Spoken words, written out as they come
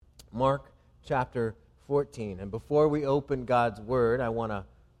Mark chapter 14. And before we open God's Word, I want to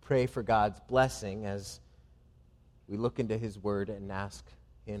pray for God's blessing as we look into His Word and ask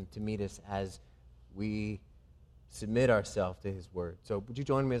Him to meet us as we submit ourselves to His Word. So would you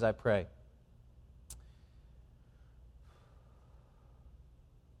join me as I pray?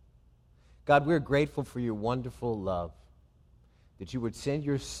 God, we're grateful for your wonderful love, that you would send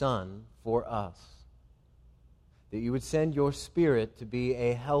your Son for us, that you would send your Spirit to be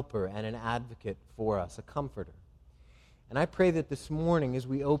a helper and an advocate for us, a comforter. And I pray that this morning as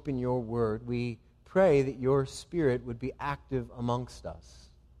we open your word, we pray that your Spirit would be active amongst us.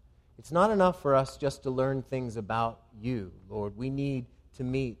 It's not enough for us just to learn things about you, Lord. We need to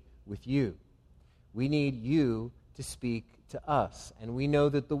meet with you. We need you to speak to us. And we know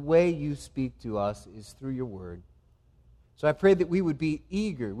that the way you speak to us is through your word. So I pray that we would be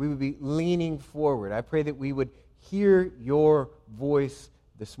eager, we would be leaning forward. I pray that we would hear your voice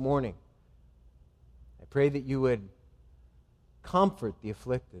this morning. I pray that you would comfort the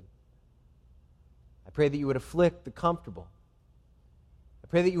afflicted. I pray that you would afflict the comfortable. I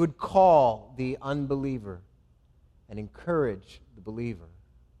pray that you would call the unbeliever and encourage the believer.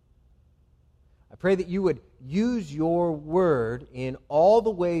 I pray that you would use your word in all the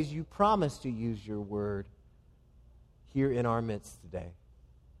ways you promise to use your word here in our midst today.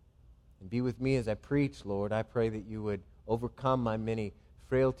 And be with me as I preach, Lord. I pray that you would overcome my many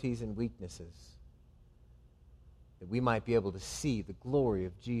frailties and weaknesses, that we might be able to see the glory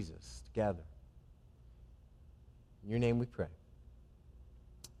of Jesus together. In your name we pray.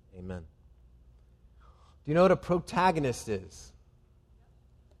 Amen. Do you know what a protagonist is?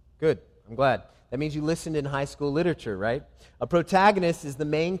 Good. I'm glad. That means you listened in high school literature, right? A protagonist is the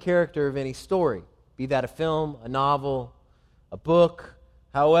main character of any story, be that a film, a novel, a book,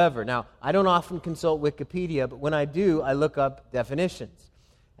 however. Now, I don't often consult Wikipedia, but when I do, I look up definitions.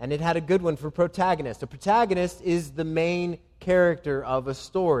 And it had a good one for protagonist. A protagonist is the main character of a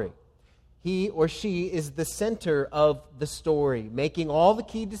story. He or she is the center of the story, making all the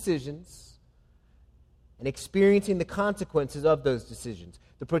key decisions and experiencing the consequences of those decisions.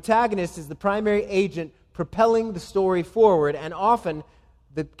 The protagonist is the primary agent propelling the story forward, and often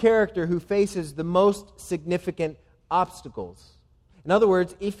the character who faces the most significant obstacles. In other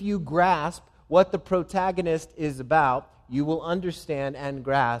words, if you grasp what the protagonist is about, you will understand and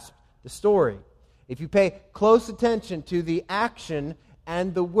grasp the story. If you pay close attention to the action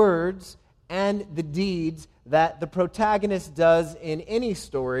and the words and the deeds that the protagonist does in any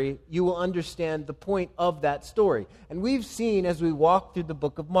story, you will understand the point of that story. And we've seen as we walk through the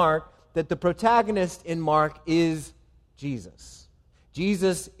book of Mark that the protagonist in Mark is Jesus.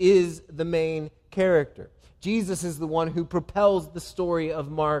 Jesus is the main character. Jesus is the one who propels the story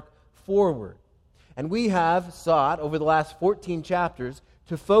of Mark forward. And we have sought over the last 14 chapters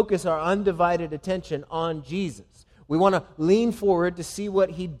to focus our undivided attention on Jesus. We want to lean forward to see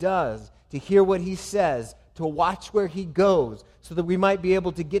what he does, to hear what he says, to watch where he goes, so that we might be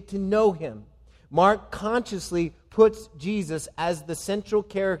able to get to know him. Mark consciously puts Jesus as the central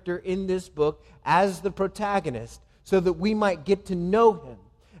character in this book, as the protagonist, so that we might get to know him.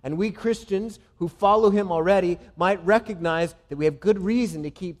 And we Christians who follow him already might recognize that we have good reason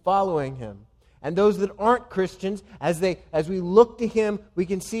to keep following him. And those that aren't Christians, as we look to him, we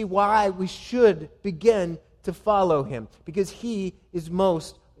can see why we should begin to follow him, because he is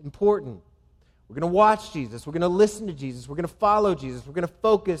most important. We're going to watch Jesus. We're going to listen to Jesus. We're going to follow Jesus. We're going to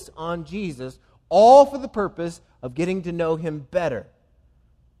focus on Jesus, all for the purpose of getting to know him better.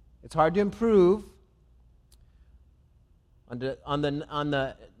 It's hard to improve on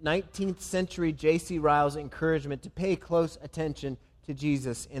the 19th century J.C. Ryle's encouragement to pay close attention to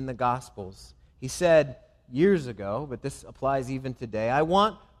Jesus in the Gospels. He said years ago, but this applies even today, I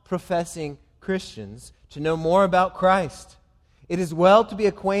want professing Christians to know more about Christ. It is well to be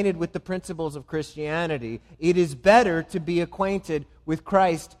acquainted with the principles of Christianity. It is better to be acquainted with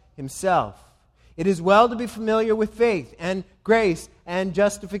Christ himself. It is well to be familiar with faith and grace and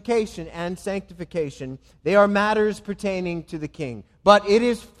justification and sanctification. They are matters pertaining to the King. But it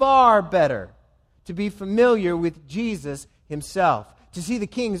is far better to be familiar with Jesus himself, to see the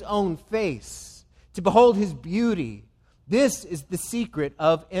King's own face, to behold his beauty. This is the secret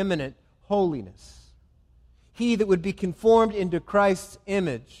of eminent holiness. He that would be conformed into Christ's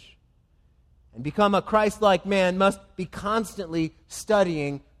image and become a Christ-like man must be constantly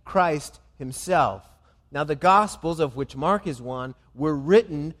studying Christ himself. Now, the Gospels, of which Mark is one, were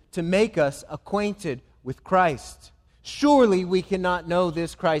written to make us acquainted with Christ. Surely we cannot know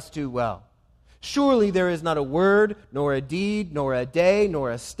this Christ too well. Surely there is not a word, nor a deed, nor a day,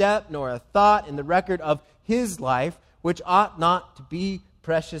 nor a step, nor a thought in the record of his life which ought not to be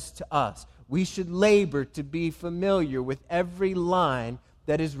precious to us. We should labor to be familiar with every line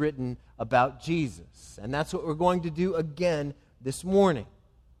that is written about Jesus. And that's what we're going to do again this morning.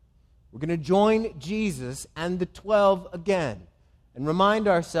 We're going to join Jesus and the 12 again and remind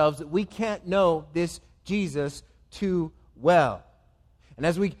ourselves that we can't know this Jesus too well. And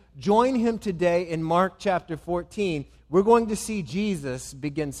as we join him today in Mark chapter 14, we're going to see Jesus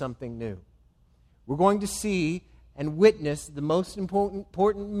begin something new. We're going to see and witness the most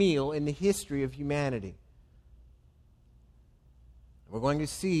important meal in the history of humanity. We're going to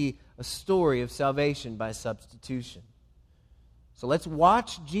see a story of salvation by substitution. So let's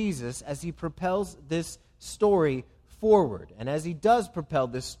watch Jesus as he propels this story forward. And as he does propel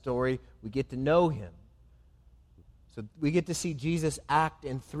this story, we get to know him. So we get to see Jesus act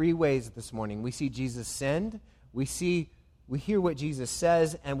in three ways this morning. We see Jesus send, we hear what Jesus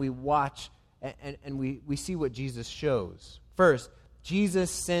says, and we watch and we see what Jesus shows. First, Jesus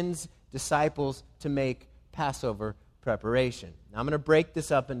sends disciples to make Passover preparation. Now I'm going to break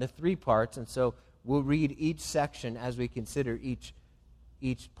this up into three parts, and so we'll read each section as we consider each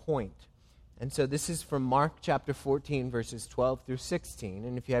point. And so this is from Mark chapter 14, verses 12 through 16.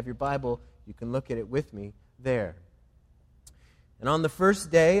 And if you have your Bible, you can look at it with me there. And on the first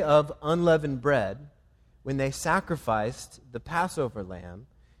day of unleavened bread, when they sacrificed the Passover lamb,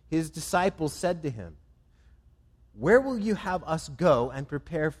 his disciples said to him, "Where will you have us go and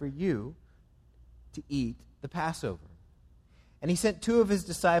prepare for you to eat the Passover?" And he sent two of his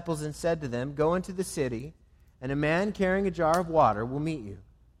disciples and said to them, "Go into the city, and a man carrying a jar of water will meet you.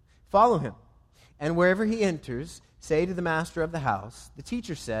 Follow him, and wherever he enters, say to the master of the house, 'The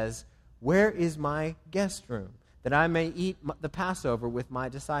teacher says, where is my guest room, that I may eat the Passover with my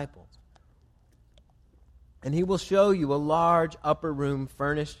disciples?' And he will show you a large upper room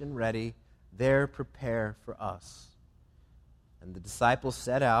furnished and ready. There prepare for us." And the disciples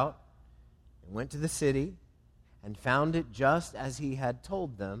set out and went to the city and found it just as he had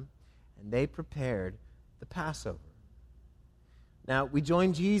told them, and they prepared the Passover. Now, we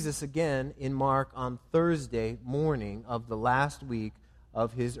join Jesus again in Mark on Thursday morning of the last week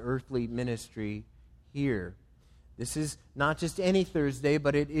of his earthly ministry here. This is not just any Thursday,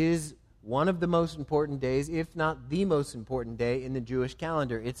 but it is one of the most important days, if not the most important day in the Jewish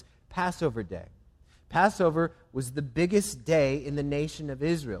calendar. It's Passover Day. Passover was the biggest day in the nation of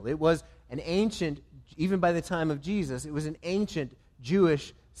Israel. It was an ancient, even by the time of Jesus, it was an ancient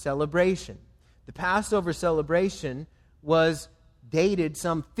Jewish celebration. The Passover celebration was dated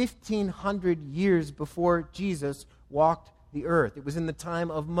some 1,500 years before Jesus walked the earth. It was in the time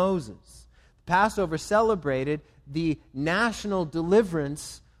of Moses. Passover celebrated the national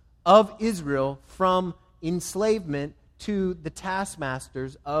deliverance of Israel from enslavement to the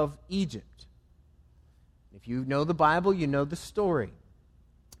taskmasters of Egypt. If you know the Bible, you know the story.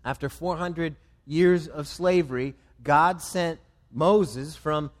 After 400 years of slavery, God sent Moses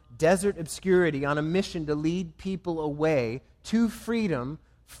from desert obscurity on a mission to lead people away to freedom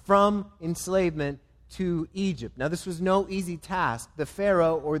from enslavement to Egypt. Now, this was no easy task. The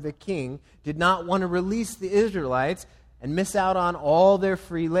Pharaoh or the king did not want to release the Israelites and miss out on all their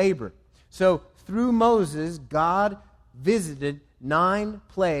free labor. So, through Moses, God visited 9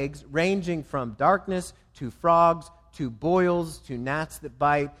 plagues ranging from darkness to frogs to boils to gnats that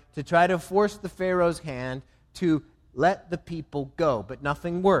bite to try to force the Pharaoh's hand to let the people go. But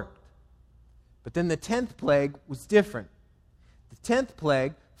nothing worked. But then the 10th plague was different. The 10th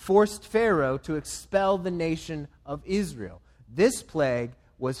plague forced Pharaoh to expel the nation of Israel. This plague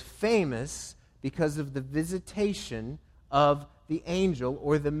was famous because of the visitation of the angel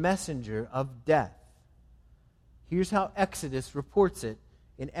or the messenger of death. Here's how Exodus reports it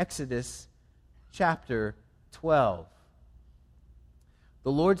in Exodus chapter 12.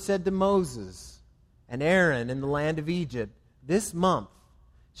 The Lord said to Moses and Aaron in the land of Egypt, "This month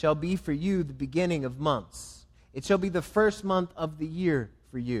shall be for you the beginning of months. It shall be the first month of the year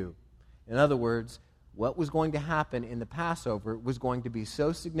for you." In other words, what was going to happen in the Passover was going to be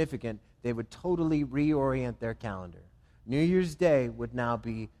so significant they would totally reorient their calendar. New Year's Day would now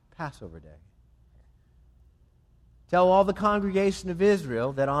be Passover Day. Tell all the congregation of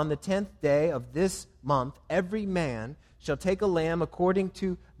Israel that on the 10th day of this month, every man shall take a lamb according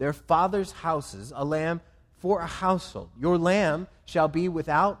to their father's houses, a lamb for a household. Your lamb shall be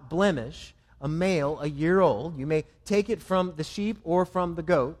without blemish, a male, a year old. You may take it from the sheep or from the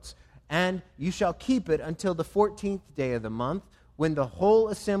goats, and you shall keep it until the 14th day of the month, when the whole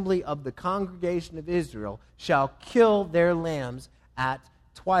assembly of the congregation of Israel shall kill their lambs at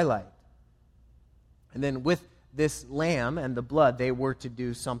twilight. And then with this lamb and the blood, they were to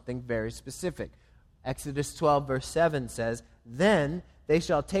do something very specific. Exodus 12, verse 7 says, "Then they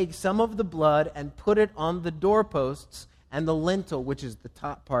shall take some of the blood and put it on the doorposts and the lintel, which is the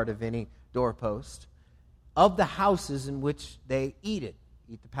top part of any doorpost, of the houses in which they eat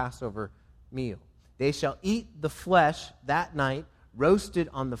the Passover meal. They shall eat the flesh that night, roasted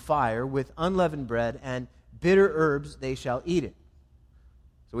on the fire with unleavened bread and bitter herbs they shall eat it.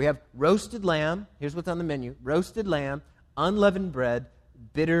 So we have roasted lamb. Here's what's on the menu. Roasted lamb, unleavened bread,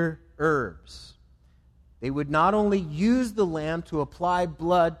 bitter herbs. They would not only use the lamb to apply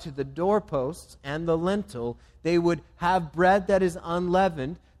blood to the doorposts and the lintel, they would have bread that is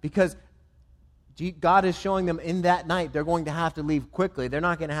unleavened, because God is showing them in that night they're going to have to leave quickly. They're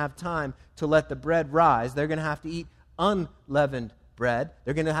not going to have time to let the bread rise. They're going to have to eat unleavened bread.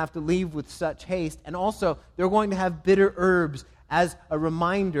 They're going to have to leave with such haste. And also, they're going to have bitter herbs as a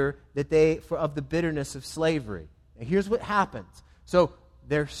reminder that of the bitterness of slavery. And here's what happens. So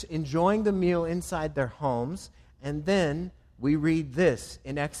they're enjoying the meal inside their homes, and then we read this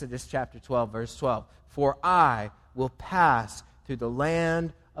in Exodus chapter 12, verse 12. For I will pass through the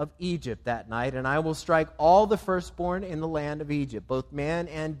land of Egypt that night, and I will strike all the firstborn in the land of Egypt, both man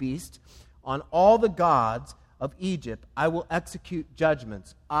and beast. On all the gods of Egypt I will execute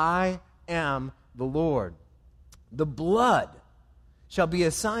judgments. I am the Lord. The blood shall be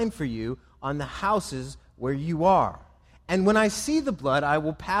a sign for you on the houses where you are. And when I see the blood, I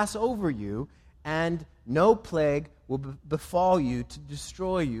will pass over you, and no plague will befall you to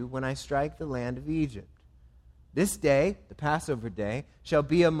destroy you when I strike the land of Egypt. This day, the Passover day, shall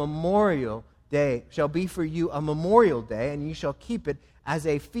be a memorial day, shall be for you a memorial day, and you shall keep it as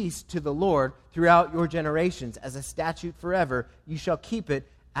a feast to the Lord throughout your generations, as a statute forever. You shall keep it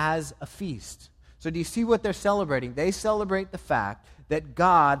as a feast. So do you see what they're celebrating? They celebrate the fact that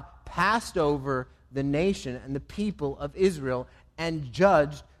God passed over the nation and the people of Israel and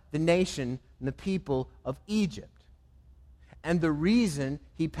judged the nation and the people of Egypt. And the reason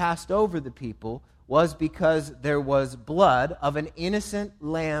he passed over the people was because there was blood of an innocent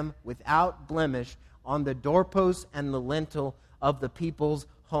lamb without blemish on the doorpost and the lintel of the people's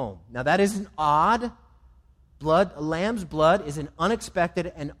home. Now that isn't odd. A lamb's blood is an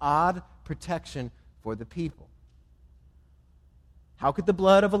unexpected and odd protection for the people. How could the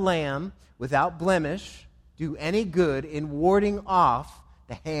blood of a lamb without blemish do any good in warding off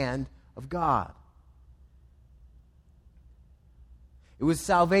the hand of God? It was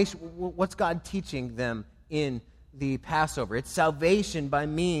salvation. What's God teaching them in the Passover? It's salvation by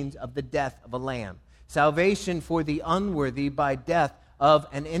means of the death of a lamb. Salvation for the unworthy by death of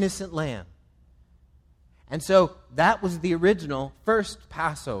an innocent lamb. And so that was the original first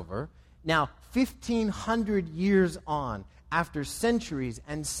Passover. Now, 1,500 years on, after centuries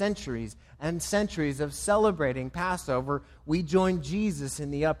and centuries and centuries of celebrating Passover, we join Jesus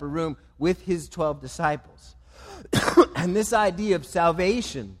in the upper room with his 12 disciples. And this idea of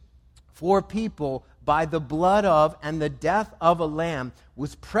salvation for people by the blood of and the death of a lamb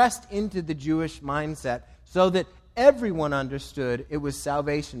was pressed into the Jewish mindset so that everyone understood it was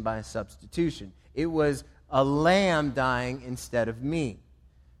salvation by substitution. It was a lamb dying instead of me.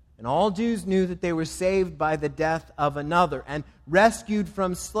 And all Jews knew that they were saved by the death of another and rescued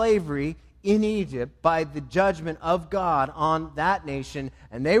from slavery in Egypt by the judgment of God on that nation.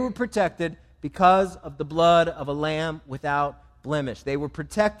 And they were protected because of the blood of a lamb without blemish. They were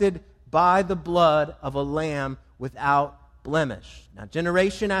protected by the blood of a lamb without blemish. Now,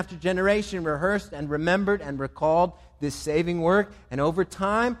 generation after generation rehearsed and remembered and recalled this saving work, and over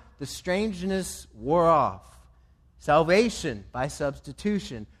time, the strangeness wore off. Salvation by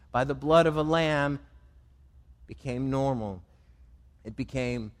substitution, by the blood of a lamb, became normal. It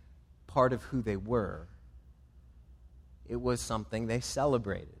became part of who they were. It was something they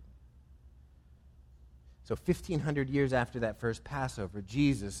celebrated. So 1,500 years after that first Passover,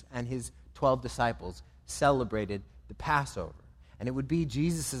 Jesus and his 12 disciples celebrated the Passover. And it would be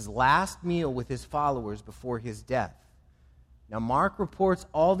Jesus' last meal with his followers before his death. Now, Mark reports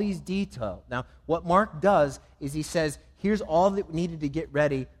all these details. Now, what Mark does is he says, here's all that we needed to get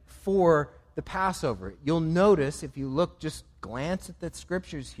ready for the Passover. You'll notice, if you look, just glance at the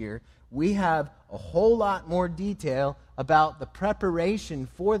scriptures here, we have a whole lot more detail about the preparation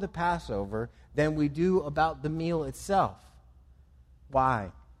for the Passover than we do about the meal itself.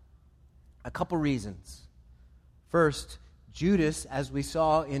 Why? A couple reasons. First, Judas, as we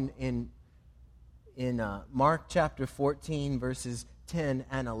saw in Mark chapter 14, verses 10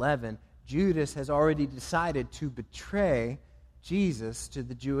 and 11, Judas has already decided to betray Jesus to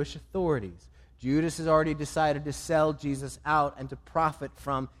the Jewish authorities. Judas has already decided to sell Jesus out and to profit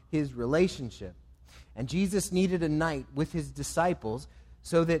from his relationship. And Jesus needed a night with his disciples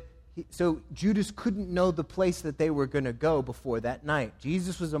so that so Judas couldn't know the place that they were going to go before that night.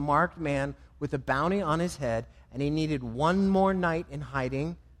 Jesus was a marked man with a bounty on his head, and he needed one more night in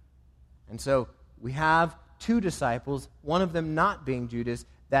hiding. And so we have two disciples, one of them not being Judas,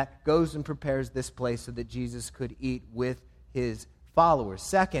 that goes and prepares this place so that Jesus could eat with his followers.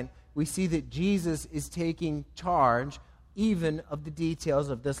 Second, we see that Jesus is taking charge even of the details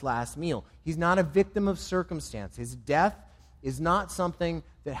of this last meal. He's not a victim of circumstance. His death is not something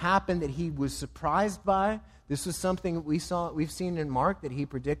that happened that he was surprised by. This was something that we've seen in Mark that he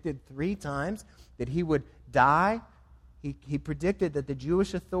predicted 3 times that he would die. He predicted that the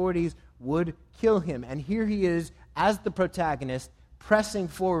Jewish authorities would kill him. And here he is as the protagonist, pressing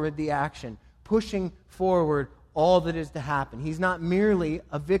forward the action, pushing forward all that is to happen. He's not merely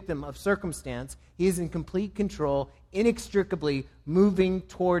a victim of circumstance. He is in complete control, inextricably moving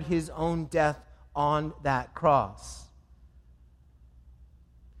toward his own death on that cross.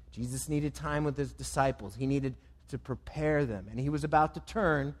 Jesus needed time with his disciples. He needed to prepare them. And he was about to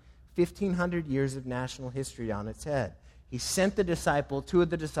turn 1,500 years of national history on its head. He sent two of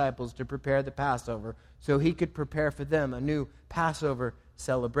the disciples to prepare the Passover so he could prepare for them a new Passover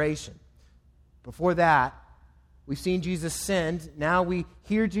celebration. Before that, we've seen Jesus send. Now we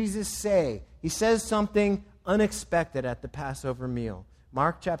hear Jesus say. He says something unexpected at the Passover meal.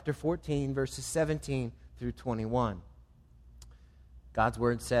 Mark chapter 14, verses 17 through 21. God's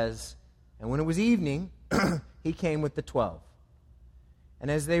word says, "And when it was evening, he came with the 12. And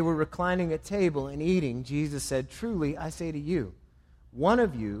as they were reclining at table and eating, Jesus said, 'Truly, I say to you, one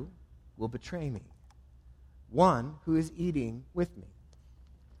of you will betray me, one who is eating with me.'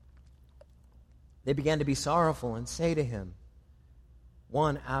 They began to be sorrowful and say to him,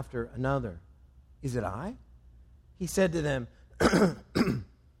 one after another, 'Is it I?' He said to them,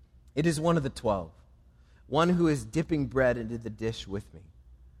 'It is one of the 12, one who is dipping bread into the dish with me.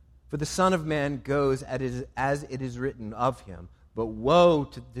 For the Son of Man goes as it is written of him, but woe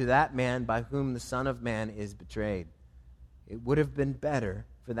to that man by whom the Son of Man is betrayed. It would have been better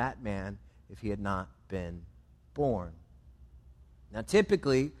for that man if he had not been born.'" Now,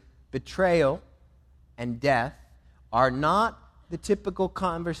 typically, betrayal and death are not the typical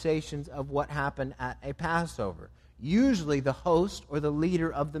conversations of what happened at a Passover. Usually, the host or the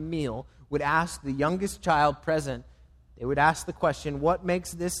leader of the meal would ask the youngest child present, they would ask the question, what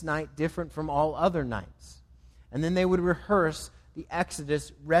makes this night different from all other nights? And then they would rehearse the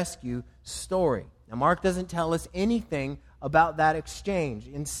Exodus rescue story. Now, Mark doesn't tell us anything about that exchange.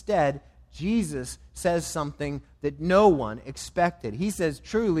 Instead, Jesus says something that no one expected. He says,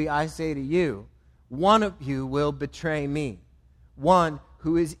 "Truly, I say to you, one of you will betray me, one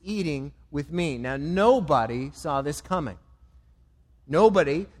who is eating with me." Now, nobody saw this coming.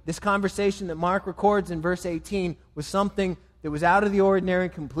 Nobody. This conversation that Mark records in verse 18 was something that was out of the ordinary,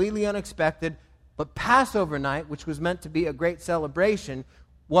 completely unexpected. But Passover night, which was meant to be a great celebration,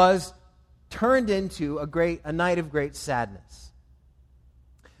 was turned into a night of great sadness.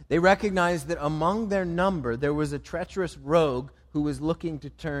 They recognized that among their number there was a treacherous rogue who was looking to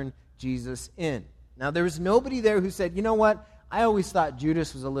turn Jesus in. Now, there was nobody there who said, "You know what? I always thought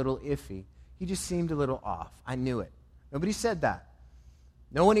Judas was a little iffy. He just seemed a little off. I knew it." Nobody said that.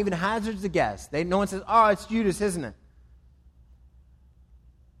 No one even hazards a guess. No one says, "Oh, it's Judas, isn't it?"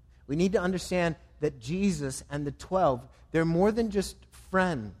 We need to understand that Jesus and the 12, they're more than just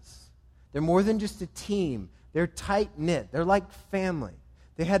friends. They're more than just a team. They're tight-knit. They're like family.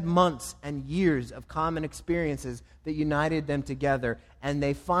 They had months and years of common experiences that united them together, and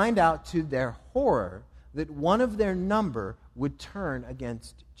they find out to their horror that one of their number would turn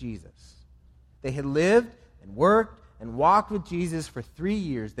against Jesus. They had lived and worked and walked with Jesus for 3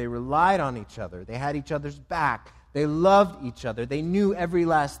 years. They relied on each other. They had each other's back. They loved each other. They knew every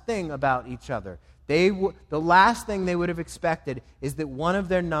last thing about each other. The last thing they would have expected is that one of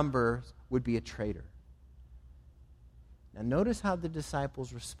their numbers would be a traitor. Now notice how the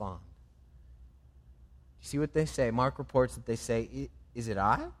disciples respond. You see what they say? Mark reports that they say, "Is it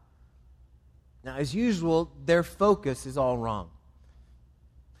I?" Now, as usual, their focus is all wrong.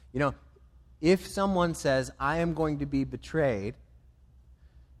 You know, if someone says, "I am going to be betrayed,"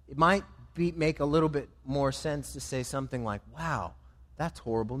 it might make a little bit more sense to say something like, "Wow, that's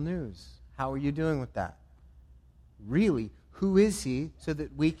horrible news. How are you doing with that?" Really, who is he so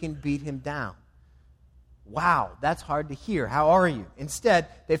that we can beat him down? Wow, that's hard to hear. How are you? Instead,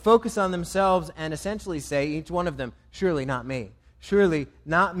 they focus on themselves and essentially say, each one of them, "Surely not me. Surely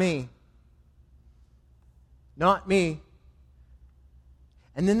not me. Not me."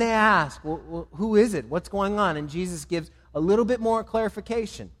 And then they ask, well, who is it? What's going on? And Jesus gives a little bit more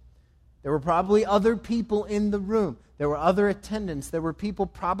clarification. There were probably other people in the room. There were other attendants. There were people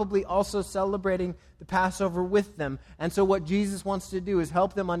probably also celebrating the Passover with them. And so what Jesus wants to do is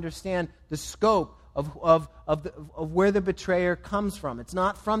help them understand the scope of where the betrayer comes from. It's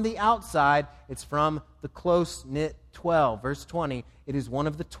not from the outside. It's from the close-knit 12. Verse 20, it is one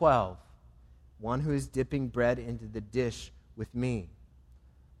of the 12, one who is dipping bread into the dish with me.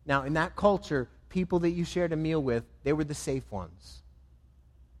 Now, in that culture, people that you shared a meal with, they were the safe ones.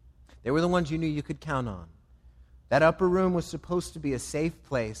 They were the ones you knew you could count on. That upper room was supposed to be a safe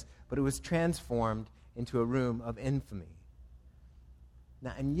place, but it was transformed into a room of infamy.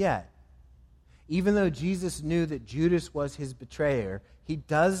 Now, and yet, even though Jesus knew that Judas was his betrayer, he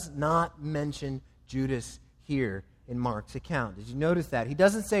does not mention Judas here in Mark's account. Did you notice that? He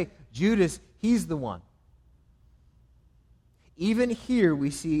doesn't say, Judas, he's the one. Even here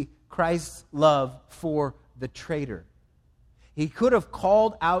we see Christ's love for the traitor. He could have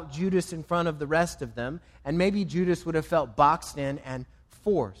called out Judas in front of the rest of them, and maybe Judas would have felt boxed in and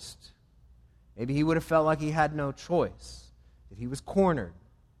forced. Maybe he would have felt like he had no choice, that he was cornered.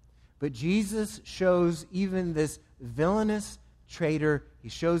 But Jesus shows even this villainous traitor, he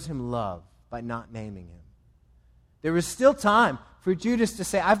shows him love by not naming him. There was still time for Judas to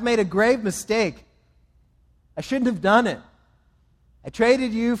say, I've made a grave mistake. I shouldn't have done it. I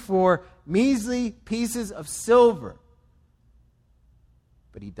traded you for measly pieces of silver.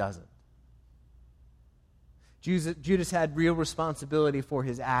 But he doesn't. Judas had real responsibility for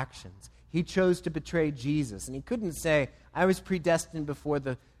his actions. He chose to betray Jesus. And he couldn't say, I was predestined before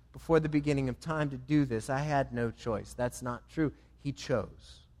the beginning of time to do this. I had no choice. That's not true. He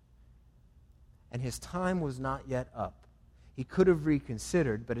chose. And his time was not yet up. He could have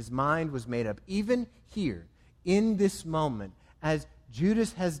reconsidered, but his mind was made up. Even here, in this moment, as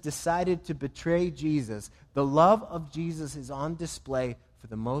Judas has decided to betray Jesus, the love of Jesus is on display for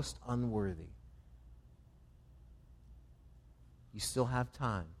the most unworthy. You still have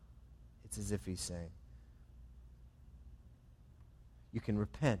time. It's as if he's saying, you can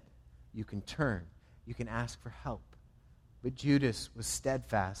repent, you can turn, you can ask for help. But Judas was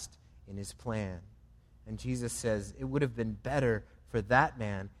steadfast in his plan. And Jesus says it would have been better for that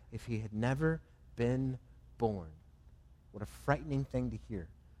man if he had never been born. What a frightening thing to hear.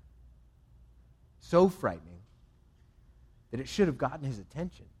 So frightening that it should have gotten his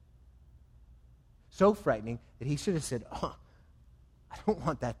attention. So frightening that he should have said, oh, I don't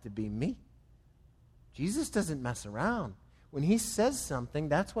want that to be me. Jesus doesn't mess around. When he says something,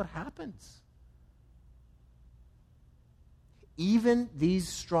 that's what happens. Even these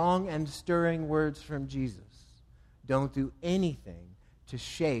strong and stirring words from Jesus don't do anything to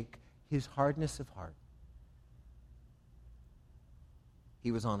shake his hardness of heart.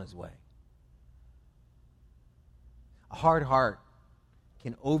 He was on his way. A hard heart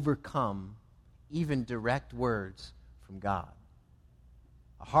can overcome even direct words from God.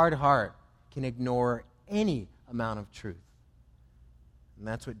 A hard heart can ignore any amount of truth. And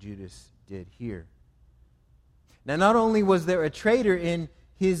that's what Judas did here. Now, not only was there a traitor in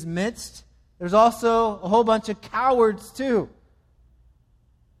his midst, there's also a whole bunch of cowards too.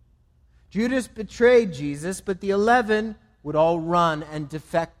 Judas betrayed Jesus, but the 11 would all run and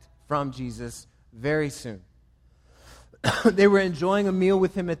defect from Jesus very soon. They were enjoying a meal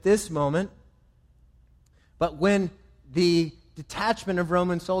with him at this moment, but when the detachment of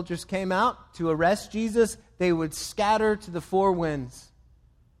Roman soldiers came out to arrest Jesus, they would scatter to the four winds.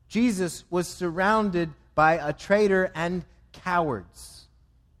 Jesus was surrounded by a traitor and cowards.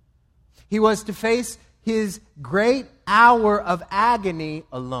 He was to face his great hour of agony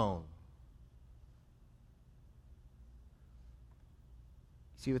alone.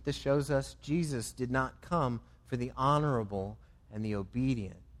 See what this shows us? Jesus did not come for the honorable and the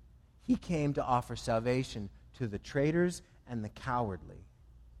obedient. He came to offer salvation to the traitors and the cowardly.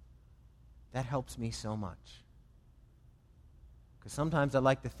 That helps me so much. Because sometimes I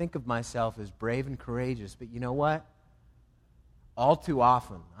like to think of myself as brave and courageous, but you know what? All too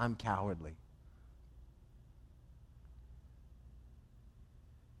often, I'm cowardly.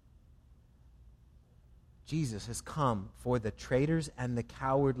 Jesus has come for the traitors and the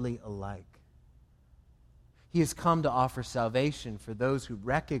cowardly alike. He has come to offer salvation for those who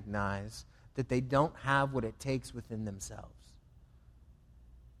recognize that they don't have what it takes within themselves.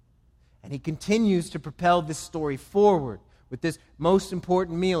 And he continues to propel this story forward with this most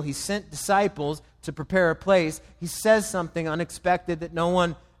important meal. He sent disciples to prepare a place. He says something unexpected that no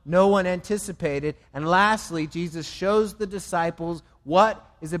one anticipated. And lastly, Jesus shows the disciples what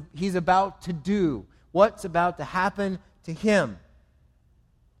he's about to do, what's about to happen to him.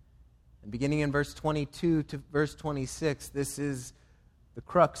 And beginning in verse 22 to verse 26, this is the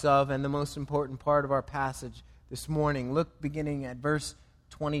crux of and the most important part of our passage this morning. Look beginning at verse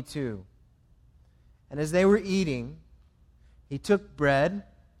 22. And as they were eating, he took bread,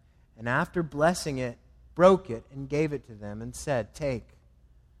 and after blessing it, broke it and gave it to them and said, "Take,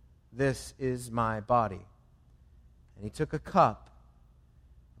 this is my body." And he took a cup.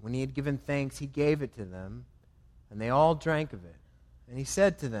 When he had given thanks, he gave it to them, and they all drank of it. And he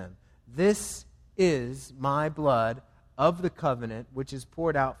said to them, "This is my blood of the covenant, which is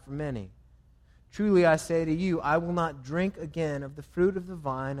poured out for many. Truly I say to you, I will not drink again of the fruit of the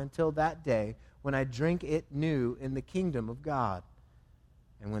vine until that day when I drink it new in the kingdom of God."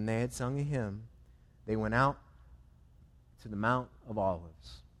 And when they had sung a hymn, they went out to the Mount of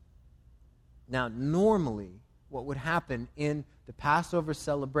Olives. Now, normally, what would happen in the Passover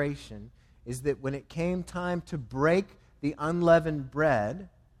celebration is that when it came time to break the unleavened bread,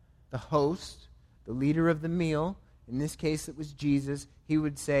 the host, the leader of the meal, in this case it was Jesus, he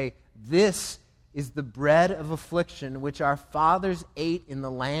would say, "This is the bread of affliction which our fathers ate in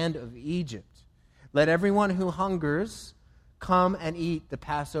the land of Egypt. Let everyone who hungers come and eat the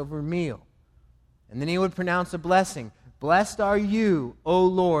Passover meal." And then he would pronounce a blessing. "Blessed are you, O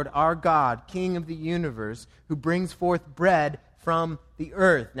Lord, our God, King of the universe, who brings forth bread from the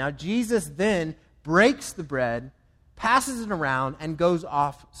earth." Now Jesus then breaks the bread, passes it around, and goes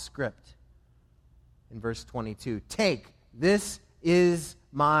off script. In verse 22, "Take, this is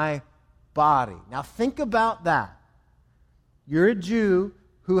my body." Now think about that. You're a Jew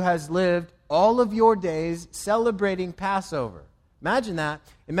who has lived all of your days celebrating Passover. Imagine that.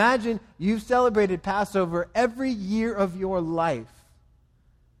 Imagine you've celebrated Passover every year of your life.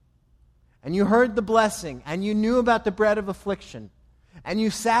 And you heard the blessing, and you knew about the bread of affliction. And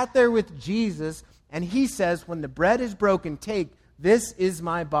you sat there with Jesus, and he says, when the bread is broken, "Take, this is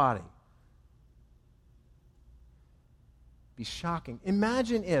my body." Be shocking.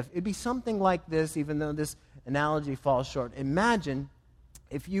 Imagine if, it'd be something like this, even though this analogy falls short. Imagine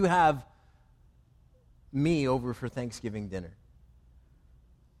if you have me over for Thanksgiving dinner.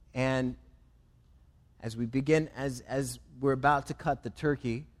 And as we begin, as we're about to cut the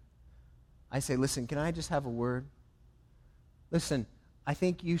turkey, I say, "Listen, can I just have a word? Listen, I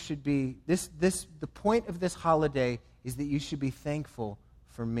think you should be, the point of this holiday is that you should be thankful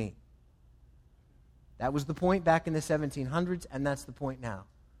for me." That was the point back in the 1700s, and that's the point now.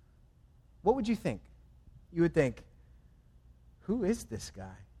 What would you think? You would think, who is this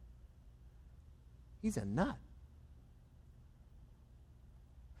guy? He's a nut.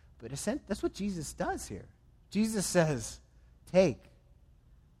 But that's what Jesus does here. Jesus says, "Take,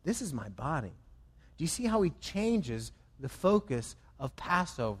 this is my body." Do you see how he changes the focus of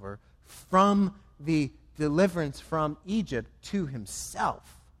Passover from the deliverance from Egypt to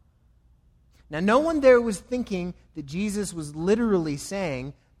himself? Now, no one there was thinking that Jesus was literally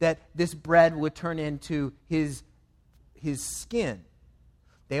saying that this bread would turn into his skin.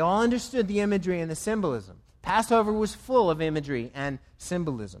 They all understood the imagery and the symbolism. Passover was full of imagery and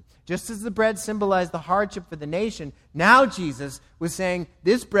symbolism. Just as the bread symbolized the hardship for the nation, now Jesus was saying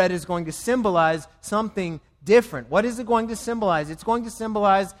this bread is going to symbolize something different. What is it going to symbolize? It's going to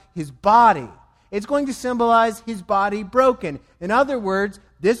symbolize his body. It's going to symbolize his body broken. In other words,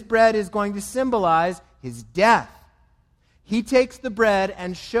 this bread is going to symbolize his death. He takes the bread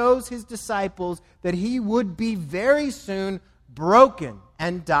and shows his disciples that he would be very soon broken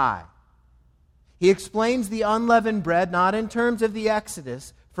and die. He explains the unleavened bread not in terms of the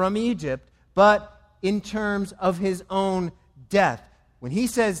Exodus from Egypt, but in terms of his own death. When he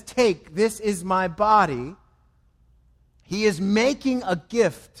says, "Take, this is my body," he is making a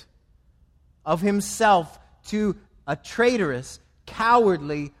gift of himself to a traitorous,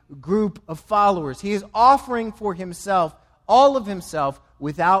 cowardly group of followers. He is offering for himself, all of himself,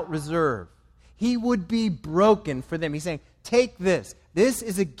 without reserve. He would be broken for them. He's saying, "Take this. This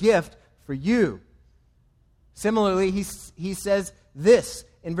is a gift for you." Similarly, he says this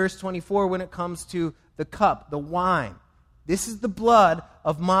in verse 24 when it comes to the cup, the wine. This is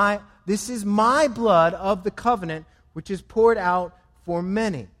my blood of the covenant, which is poured out for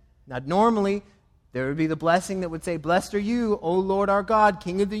many. Now, normally, there would be the blessing that would say, "Blessed are you, O Lord our God,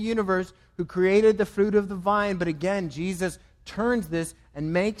 King of the universe, who created the fruit of the vine." But again, Jesus turns this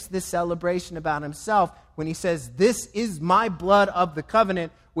and makes this celebration about himself when he says, "This is my blood of the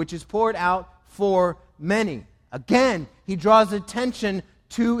covenant, which is poured out for many." Again, he draws attention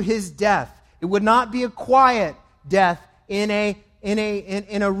to his death. It would not be a quiet death in a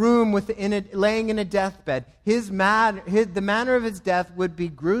room laying in a deathbed. The manner of his death would be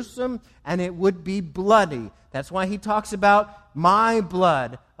gruesome and it would be bloody. That's why he talks about my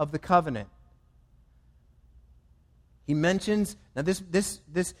blood of the covenant. He mentions, now this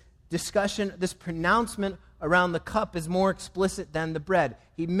discussion, this pronouncement around the cup is more explicit than the bread.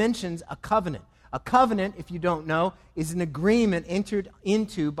 He mentions a covenant. A covenant, if you don't know, is an agreement entered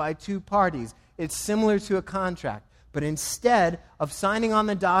into by two parties. It's similar to a contract. But instead of signing on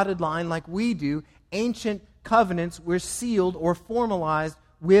the dotted line like we do, ancient covenants were sealed or formalized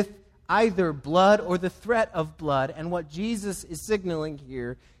with either blood or the threat of blood. And what Jesus is signaling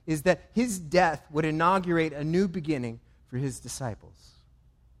here is that his death would inaugurate a new beginning for his disciples,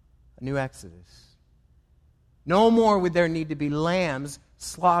 a new Exodus. No more would there need to be lambs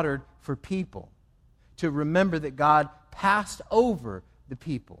slaughtered for people to remember that God passed over the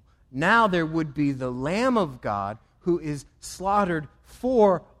people. Now there would be the Lamb of God who is slaughtered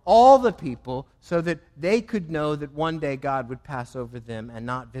for all the people so that they could know that one day God would pass over them and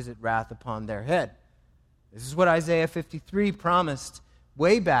not visit wrath upon their head. This is what Isaiah 53 promised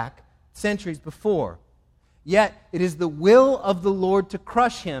way back centuries before. Yet it is the will of the Lord to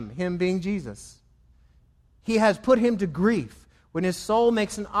crush him being Jesus. He has put him to grief. When his soul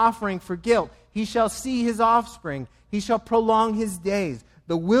makes an offering for guilt, he shall see his offspring. He shall prolong his days.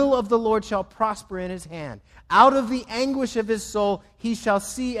 The will of the Lord shall prosper in his hand. Out of the anguish of his soul he shall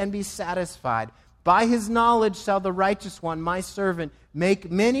see and be satisfied. By his knowledge shall the righteous one, my servant,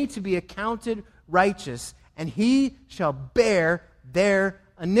 make many to be accounted righteous, and he shall bear their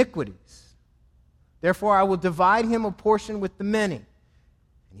iniquities. Therefore I will divide him a portion with the many,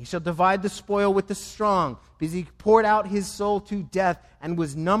 and he shall divide the spoil with the strong, because he poured out his soul to death and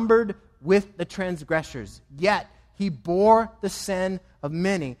was numbered with the transgressors. Yet he bore the sin of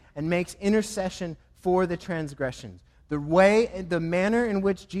many and makes intercession for the transgressions. The way and the manner in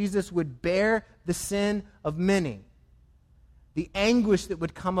which Jesus would bear the sin of many, the anguish that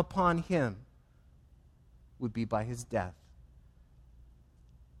would come upon him, would be by his death.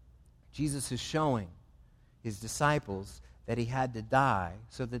 Jesus is showing his disciples that he had to die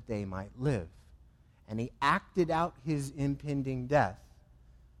so that they might live. And he acted out his impending death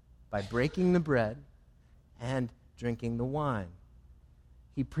by breaking the bread and drinking the wine.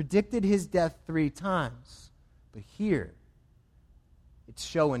 He predicted his death 3 times, but here it's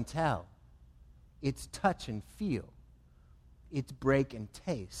show and tell. It's touch and feel. It's break and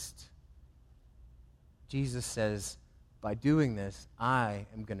taste. Jesus says, by doing this, I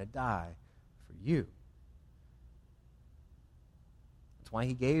am going to die for you. That's why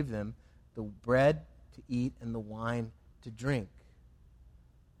he gave them the bread to eat and the wine to drink.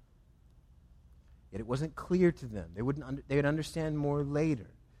 Yet it wasn't clear to them. They would understand more later.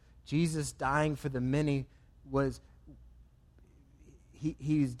 Jesus dying for the many was,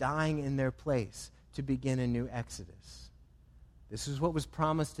 he's dying in their place to begin a new Exodus. This is what was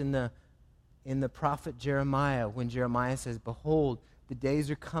promised in the prophet Jeremiah, when Jeremiah says, behold, the days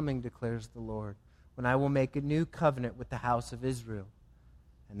are coming, declares the Lord, when I will make a new covenant with the house of Israel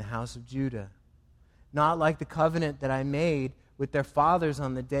and the house of Judah. Not like the covenant that I made with their fathers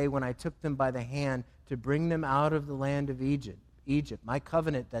on the day when I took them by the hand to bring them out of the land of Egypt, my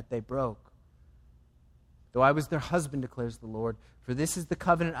covenant that they broke. Though I was their husband, declares the Lord, for this is the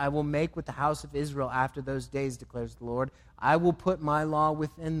covenant I will make with the house of Israel after those days, declares the Lord. I will put my law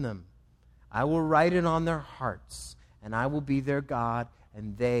within them. I will write it on their hearts, and I will be their God,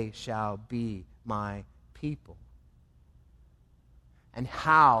 and they shall be my people. And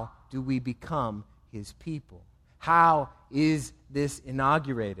how do we become his people? How is this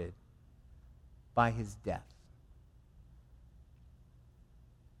inaugurated? By his death.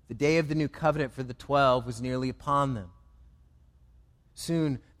 The day of the new covenant for the 12 was nearly upon them.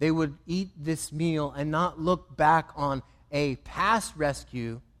 Soon they would eat this meal and not look back on a past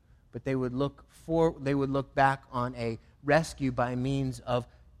rescue, but they would look back on a rescue by means of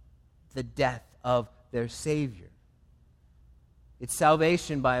the death of their Savior. It's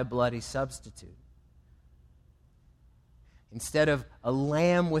salvation by a bloody substitute. Instead of a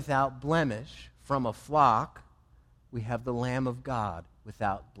lamb without blemish from a flock, we have the Lamb of God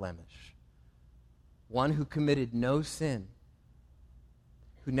without blemish. One who committed no sin,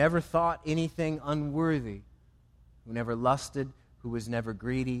 who never thought anything unworthy, who never lusted, who was never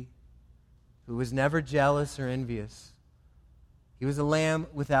greedy, who was never jealous or envious. He was a lamb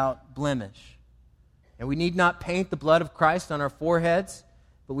without blemish. And we need not paint the blood of Christ on our foreheads,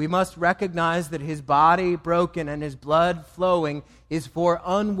 but we must recognize that his body broken and his blood flowing is for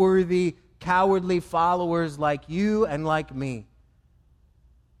unworthy, cowardly followers like you and like me.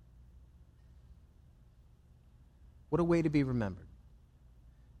 What a way to be remembered.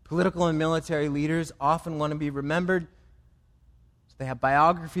 Political and military leaders often want to be remembered so They have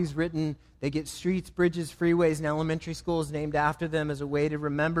biographies written. They get streets, bridges, freeways, and elementary schools named after them as a way to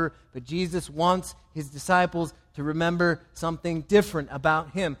remember. But Jesus wants his disciples to remember something different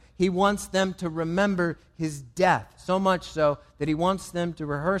about him. He wants them to remember his death, so much so that he wants them to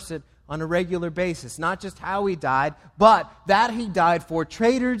rehearse it on a regular basis. Not just how he died, but that he died for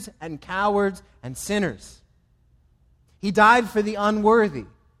traitors and cowards and sinners. He died for the unworthy.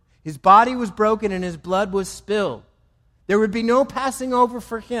 His body was broken and his blood was spilled. There would be no passing over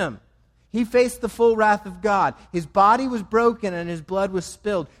for him. He faced the full wrath of God. His body was broken and his blood was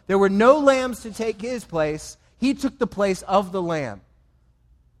spilled. There were no lambs to take his place. He took the place of the lamb.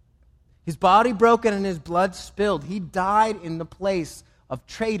 His body broken and his blood spilled. He died in the place of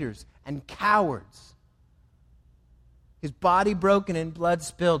traitors and cowards. His body broken and blood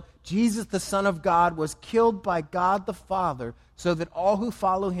spilled. Jesus, the Son of God, was killed by God the Father so that all who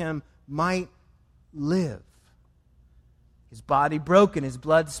follow him might live. His body broken, his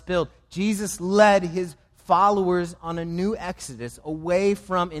blood spilled. Jesus led his followers on a new exodus away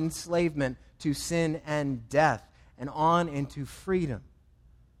from enslavement to sin and death and on into freedom.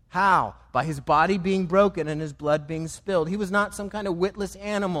 How? By his body being broken and his blood being spilled. He was not some kind of witless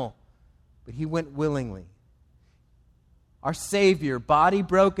animal, but he went willingly. Our Savior, body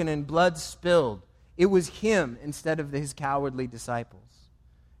broken and blood spilled. It was him instead of his cowardly disciples.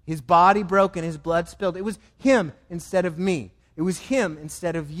 His body broken, his blood spilled. It was him instead of me. It was him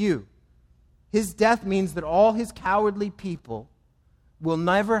instead of you. His death means that all his cowardly people will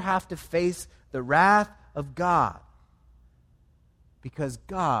never have to face the wrath of God, because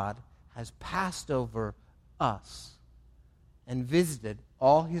God has passed over us and visited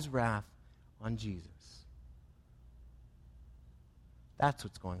all his wrath on Jesus. That's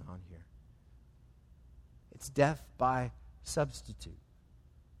what's going on here. It's death by substitute.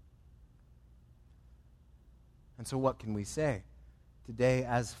 And so what can we say? Today,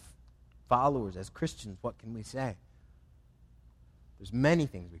 as followers, as Christians, what can we say? There's many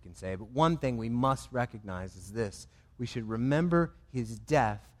things we can say, but one thing we must recognize is this. We should remember his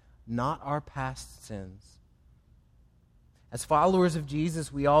death, not our past sins. As followers of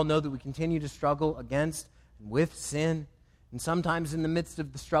Jesus, we all know that we continue to struggle against and with sin. And sometimes in the midst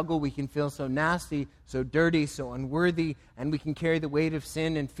of the struggle, we can feel so nasty, so dirty, so unworthy, and we can carry the weight of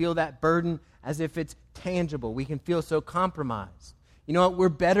sin and feel that burden as if it's tangible. We can feel so compromised. You know what? We're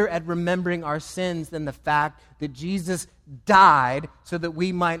better at remembering our sins than the fact that Jesus died so that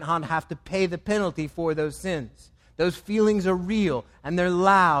we might not have to pay the penalty for those sins. Those feelings are real, and they're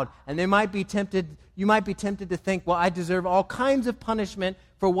loud, and you might be tempted to think, well, I deserve all kinds of punishment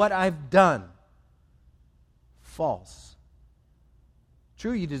for what I've done. False.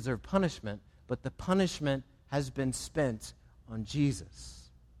 True, you deserve punishment, but the punishment has been spent on Jesus.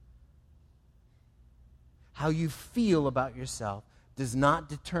 How you feel about yourself does not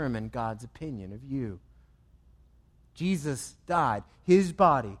determine God's opinion of you. Jesus died, his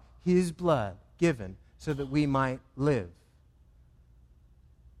body, his blood given so that we might live.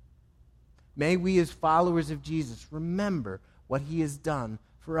 May we as followers of Jesus remember what he has done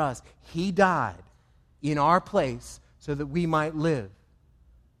for us. He died in our place so that we might live.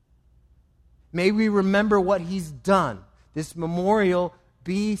 May we remember what he's done. This memorial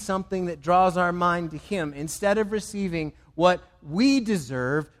be something that draws our mind to him. Instead of receiving what we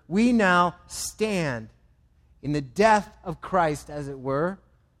deserve, we now stand in the death of Christ, as it were,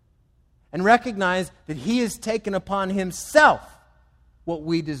 and recognize that he has taken upon himself what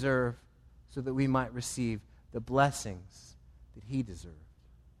we deserve so that we might receive the blessings that he deserved.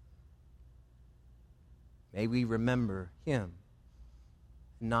 May we remember him,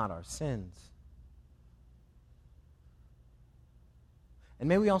 not our sins. And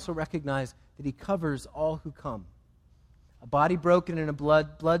may we also recognize that he covers all who come. A body broken and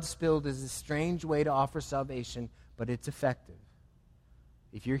blood spilled is a strange way to offer salvation, but it's effective.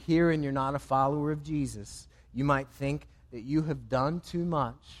 If you're here and you're not a follower of Jesus, you might think that you have done too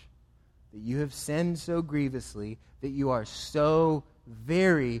much, that you have sinned so grievously, that you are so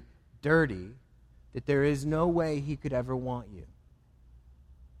very dirty, that there is no way he could ever want you.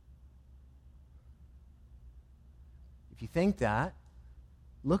 If you think that,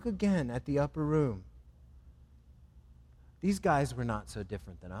 look again at the upper room. These guys were not so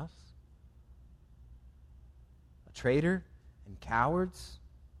different than us. A traitor and cowards.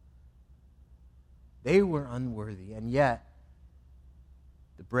 They were unworthy, and yet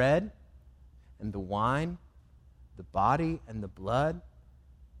the bread and the wine, the body and the blood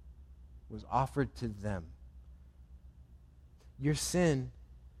was offered to them. Your sin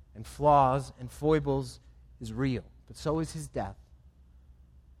and flaws and foibles is real, but so is his death.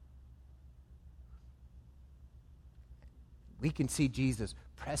 We can see Jesus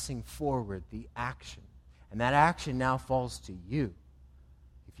pressing forward the action. And that action now falls to you.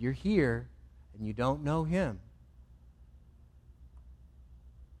 If you're here and you don't know him,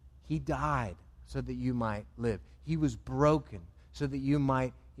 he died so that you might live. He was broken so that you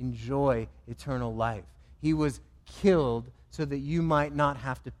might enjoy eternal life. He was killed so that you might not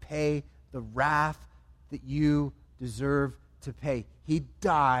have to pay the wrath that you deserve to pay. He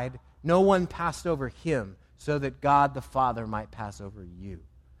died. No one passed over him so that God the Father might pass over you.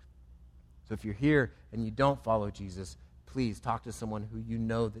 So if you're here and you don't follow Jesus, please talk to someone who you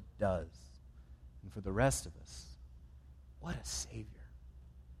know that does. And for the rest of us, what a Savior.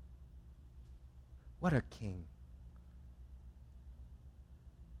 What a King.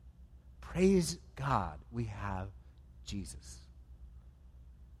 Praise God, we have Jesus.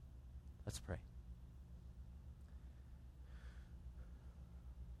 Let's pray.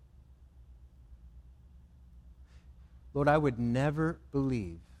 Lord, I would never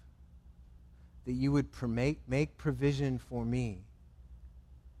believe that you would make provision for me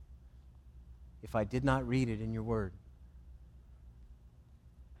if I did not read it in your word.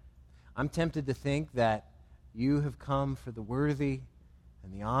 I'm tempted to think that you have come for the worthy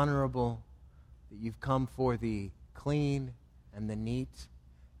and the honorable, that you've come for the clean and the neat.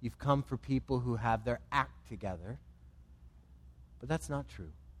 You've come for people who have their act together. But that's not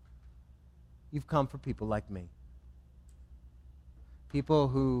true. You've come for people like me. People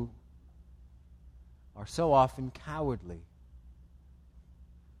who are so often cowardly,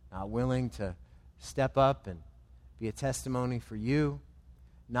 not willing to step up and be a testimony for you,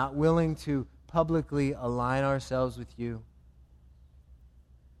 not willing to publicly align ourselves with you,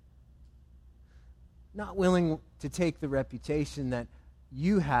 not willing to take the reputation that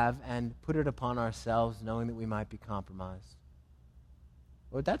you have and put it upon ourselves, knowing that we might be compromised.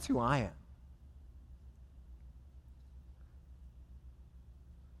 Lord, that's who I am.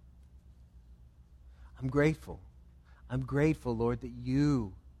 I'm grateful. I'm grateful, Lord, that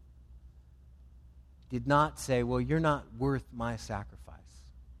you did not say, well, you're not worth my sacrifice.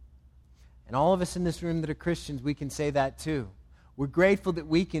 And all of us in this room that are Christians, we can say that too. We're grateful that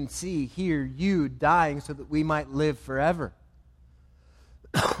we can hear you dying so that we might live forever.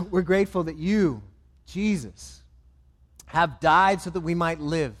 We're grateful that you, Jesus, have died so that we might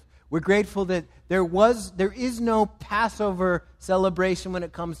live. We're grateful that there is no Passover celebration when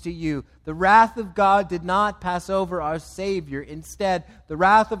it comes to you. The wrath of God did not pass over our Savior. Instead, the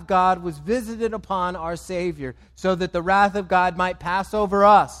wrath of God was visited upon our Savior so that the wrath of God might pass over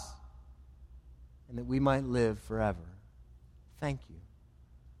us and that we might live forever. Thank you.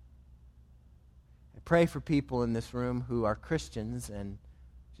 I pray for people in this room who are Christians and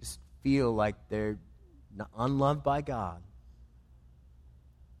just feel like they're unloved by God.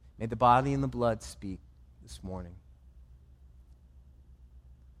 May the body and the blood speak this morning.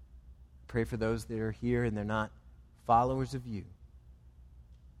 Pray for those that are here and they're not followers of you.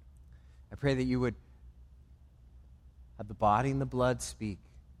 I pray that you would have the body and the blood speak.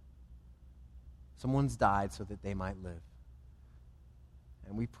 Someone's died so that they might live.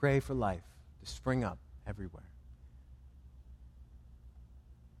 And we pray for life to spring up everywhere.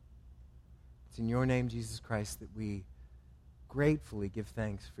 It's in your name, Jesus Christ, that we gratefully give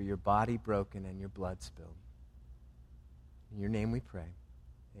thanks for your body broken and your blood spilled. In your name we pray.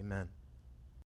 Amen.